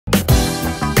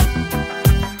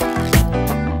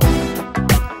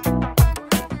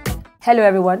Hello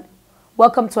everyone,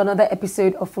 welcome to another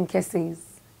episode of Funke Says.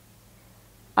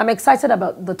 I'm excited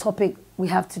about the topic we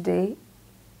have today.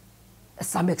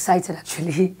 Yes, I'm excited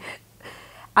actually.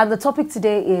 And the topic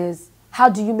today is, how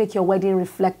do you make your wedding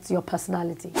reflect your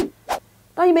personality?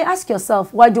 Now you may ask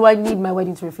yourself, why do I need my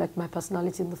wedding to reflect my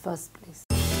personality in the first place?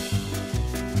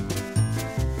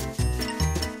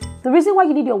 The reason why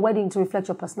you need your wedding to reflect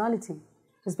your personality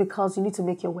is because you need to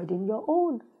make your wedding your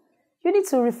own. You need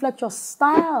to reflect your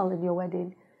style in your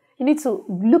wedding. You need to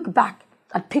look back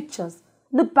at pictures,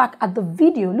 look back at the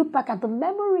video, look back at the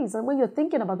memories. And when you're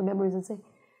thinking about the memories and say,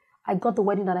 I got the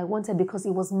wedding that I wanted because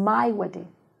it was my wedding.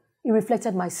 It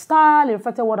reflected my style, it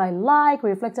reflected what I like, it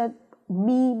reflected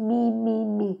me.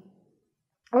 And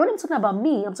when I'm talking about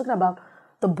me, I'm talking about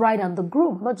the bride and the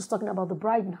groom. I'm not just talking about the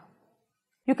bride now.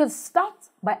 You can start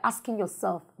by asking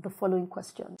yourself the following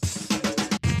questions.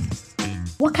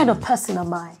 What kind of person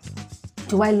am I?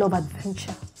 Do I love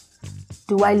adventure?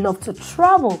 Do I love to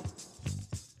travel?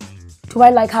 Do I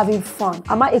like having fun?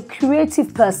 Am I a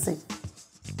creative person?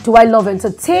 Do I love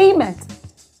entertainment?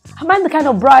 Am I the kind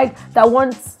of bride that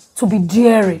wants to be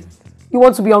daring? You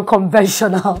want to be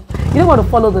unconventional. You don't want to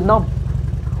follow the norm.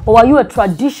 Or are you a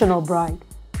traditional bride?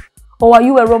 Or are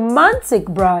you a romantic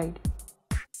bride?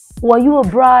 Or are you a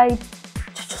bride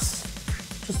that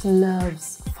just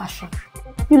loves fashion?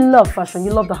 You love fashion.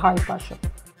 You love the high fashion.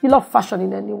 You love fashion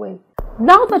in any way.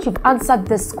 Now that you've answered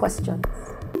these questions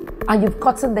and you've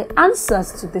gotten the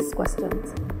answers to these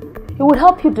questions, it would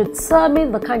help you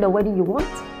determine the kind of wedding you want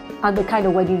and the kind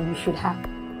of wedding you should have.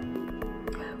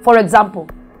 For example,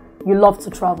 you love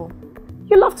to travel.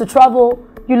 You love to travel.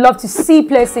 You love to see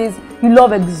places. You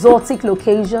love exotic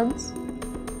locations.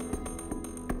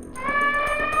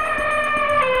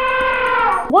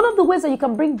 One of the ways that you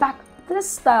can bring back this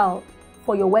style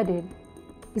for your wedding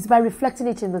is by reflecting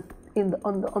it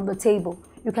on the table.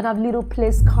 You can have little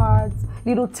place cards,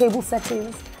 little table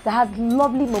settings that have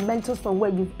lovely mementos from where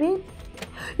you've been.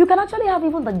 You can actually have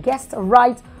even the guests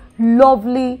write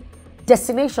lovely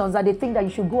destinations that they think that you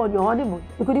should go on your honeymoon.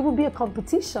 It could even be a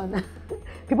competition.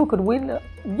 People could win.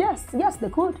 Yes, they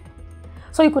could.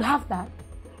 So you could have that.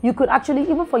 You could actually,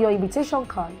 even for your invitation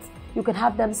cards, you can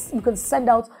have them, you can send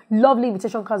out lovely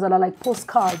invitation cards that are like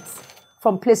postcards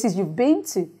from places you've been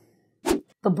to.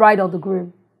 The bride or the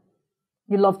groom,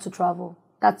 you love to travel.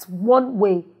 That's one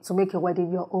way to make your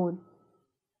wedding your own.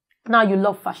 Now you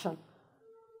love fashion.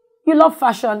 You love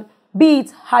fashion, be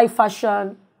it high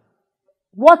fashion,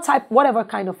 whatever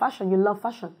kind of fashion, you love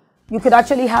fashion. You could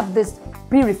actually have this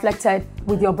be reflected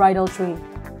with your bridal train.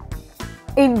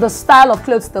 In the style of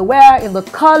clothes they wear, in the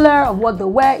color of what they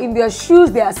wear, in their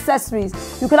shoes, their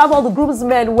accessories. You could have all the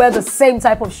groomsmen wear the same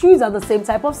type of shoes and the same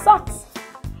type of socks.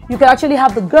 You can actually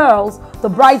have the girls, the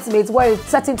bridesmaids, wear a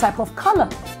certain type of color.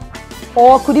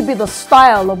 Or could it be the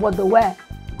style of what they wear?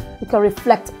 You can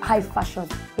reflect high fashion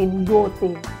in your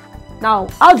thing. Now,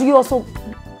 how do you also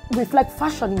reflect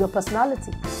fashion in your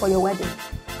personality for your wedding?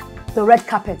 The red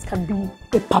carpet can be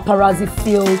a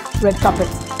paparazzi-filled red carpet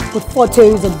with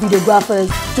photos and videographers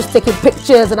just taking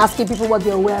pictures and asking people what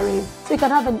they're wearing. So you can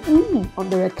have an E on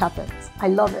the red carpet. I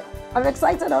love it. I'm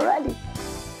excited already.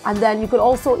 And then you could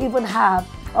also even have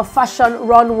a fashion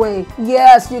runway.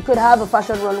 Yes, you could have a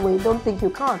fashion runway. Don't think you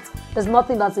can't. There's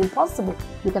nothing that's impossible.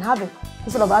 You can have it.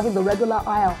 Instead of having the regular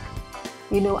aisle,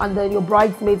 and then your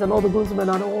bridesmaids and all the groomsmen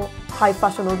are all high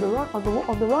fashion on the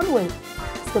runway.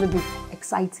 It's going to be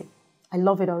exciting. I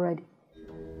love it already.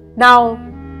 Now,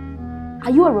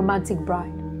 are you a romantic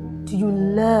bride? Do you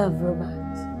love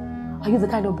romance? Are you the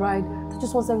kind of bride that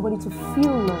just wants everybody to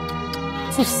feel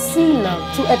love, to see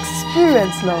love, to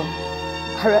experience love?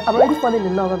 I'm already falling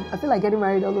in love. I feel like getting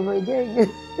married all over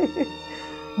again.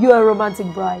 You're a romantic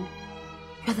bride.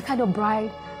 You're the kind of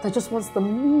bride that just wants the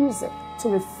music to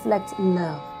reflect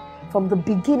love. From the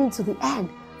beginning to the end.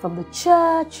 From the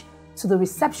church to the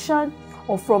reception.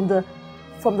 Or from the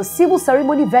civil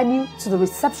ceremony venue to the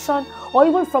reception. Or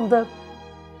even from the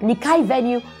Nikai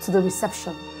venue to the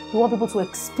reception. You want people to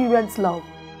experience love.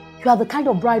 You are the kind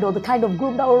of bride or the kind of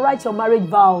groom that will write your marriage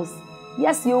vows.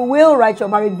 Yes, you will write your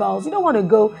marriage vows. You don't want to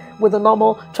go with the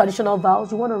normal traditional vows.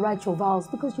 You want to write your vows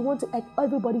because you want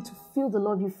everybody to feel the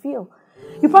love you feel.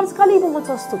 You practically even want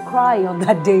us to cry on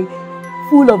that day,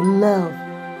 full of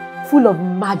love, full of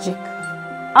magic.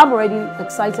 I'm already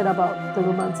excited about the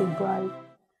romantic bride.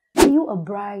 Are you a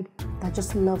bride that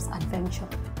just loves adventure?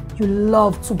 You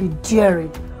love to be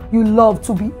daring. You love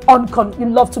to be you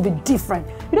love to be different.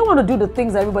 You don't want to do the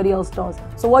things everybody else does.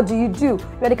 So what do? You're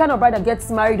the kind of bride that gets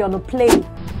married on a plane.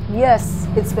 Yes,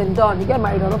 it's been done. You get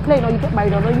married on a plane or you get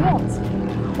married on a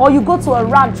yacht. Or you go to a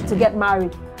ranch to get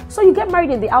married. So you get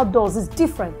married in the outdoors, it's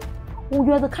different. Oh,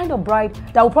 you're the kind of bride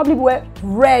that will probably wear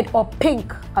red or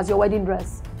pink as your wedding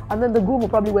dress. And then the groom will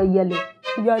probably wear yellow.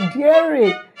 You're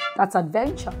daring. That's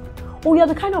adventure. Or you're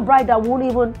the kind of bride that won't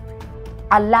even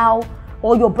allow,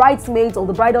 or your bridesmaids or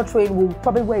the bridal train will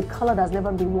probably wear a color that's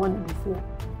never been worn before.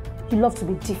 You love to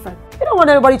be different. You don't want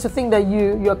everybody to think that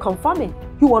you're conforming.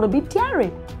 You want to be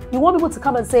daring. You want people to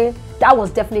come and say, that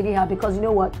was definitely her, because you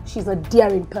know what? She's a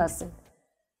daring person.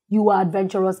 You are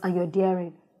adventurous and you're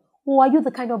daring. Or are you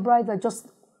the kind of bride that just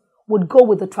would go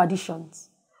with the traditions?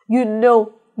 You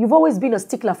know, you've always been a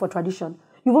stickler for tradition.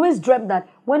 You've always dreamt that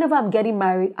whenever I'm getting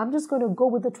married, I'm just going to go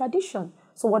with the tradition.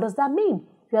 So what does that mean?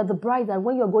 You are the bride that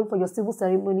when you're going for your civil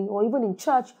ceremony or even in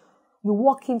church, you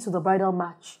walk into the bridal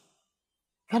match.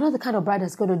 You're not the kind of bride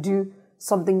that's going to do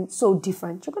something so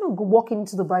different. You're going to walk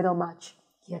into the bridal match.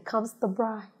 Here comes the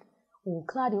bride. Oh,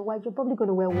 clad in white, you're probably going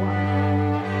to wear white.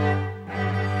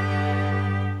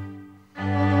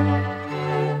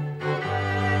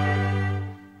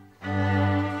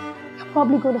 You're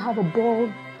probably going to have a ball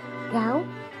gown.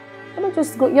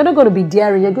 You're not going to be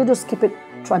daring. You're going to just keep it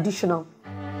traditional.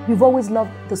 You've always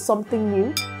loved the something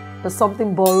new, the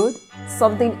something borrowed,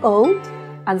 something old,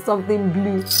 and something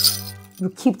blue. You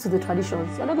keep to the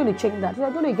traditions. You're not going to change that.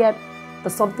 You're going to get the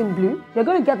something blue. You're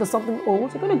going to get the something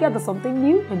old. You're going to get the something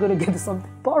new. You're going to get the something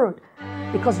borrowed.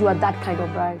 Because you are that kind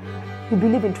of bride. You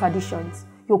believe in traditions.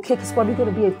 Your cake is probably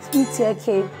going to be a 3-tier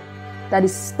cake that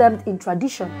is stemmed in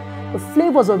tradition. The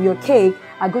flavors of your cake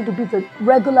are going to be the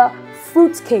regular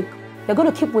fruit cake. You're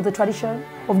going to keep with the tradition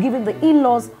of giving the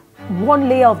in-laws one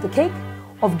layer of the cake,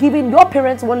 of giving your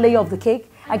parents one layer of the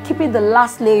cake, and keeping the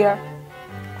last layer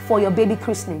for your baby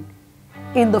christening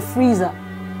in the freezer.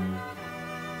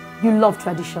 You love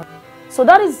tradition. So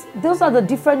those are the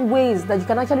different ways that you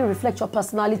can actually reflect your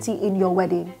personality in your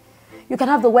wedding. You can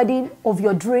have the wedding of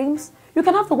your dreams. You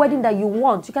can have the wedding that you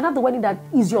want. You can have the wedding that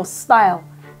is your style.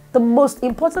 The most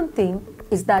important thing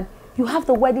is that you have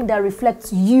the wedding that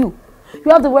reflects you.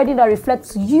 You have the wedding that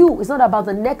reflects you. It's not about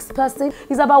the next person.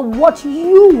 It's about what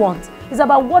you want. It's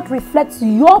about what reflects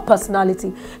your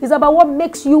personality. It's about what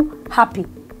makes you happy.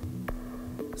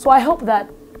 So I hope that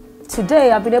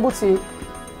today I've been able to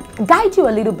guide you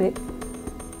a little bit,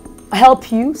 help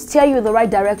you, steer you in the right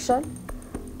direction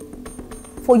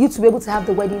for you to be able to have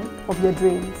the wedding of your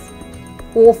dreams,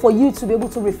 or for you to be able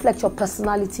to reflect your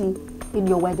personality in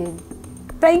your wedding.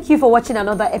 Thank you for watching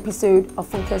another episode of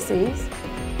Funke Says.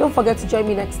 Don't forget to join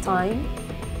me next time,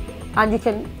 and you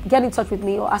can get in touch with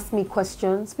me or ask me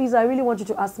questions. Please, I really want you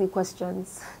to ask me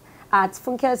questions at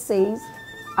Funke Says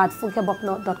at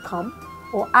funkebucknor.com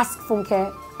or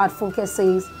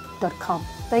askfunke@funkesays.com.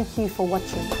 Thank you for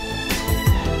watching.